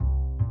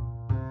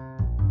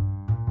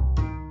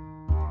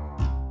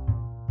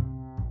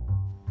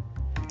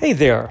Hey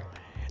there,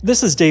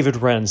 this is David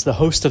Renz, the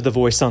host of the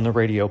Voice on the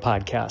Radio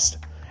podcast.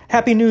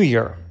 Happy New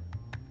Year!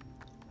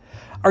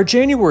 Our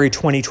January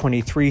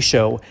 2023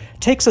 show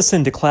takes us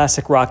into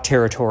classic rock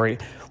territory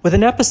with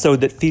an episode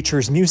that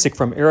features music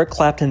from Eric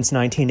Clapton's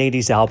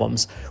 1980s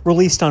albums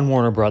released on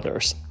Warner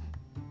Brothers.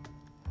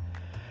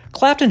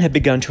 Clapton had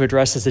begun to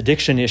address his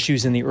addiction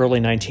issues in the early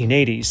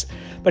 1980s,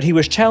 but he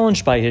was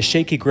challenged by his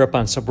shaky grip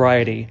on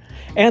sobriety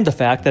and the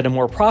fact that a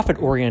more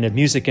profit-oriented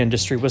music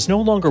industry was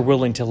no longer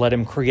willing to let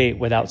him create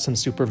without some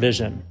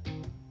supervision.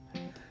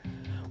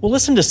 We'll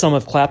listen to some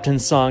of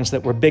Clapton's songs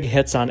that were big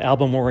hits on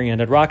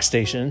album-oriented rock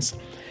stations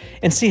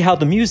and see how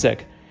the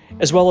music,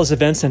 as well as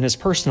events in his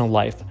personal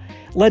life,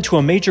 led to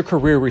a major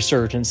career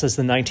resurgence as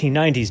the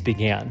 1990s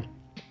began.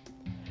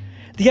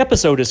 The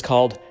episode is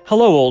called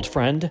Hello, Old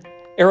Friend.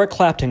 Eric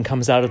Clapton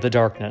Comes Out of the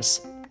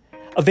Darkness.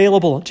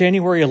 Available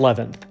January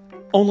 11th,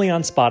 only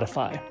on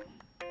Spotify.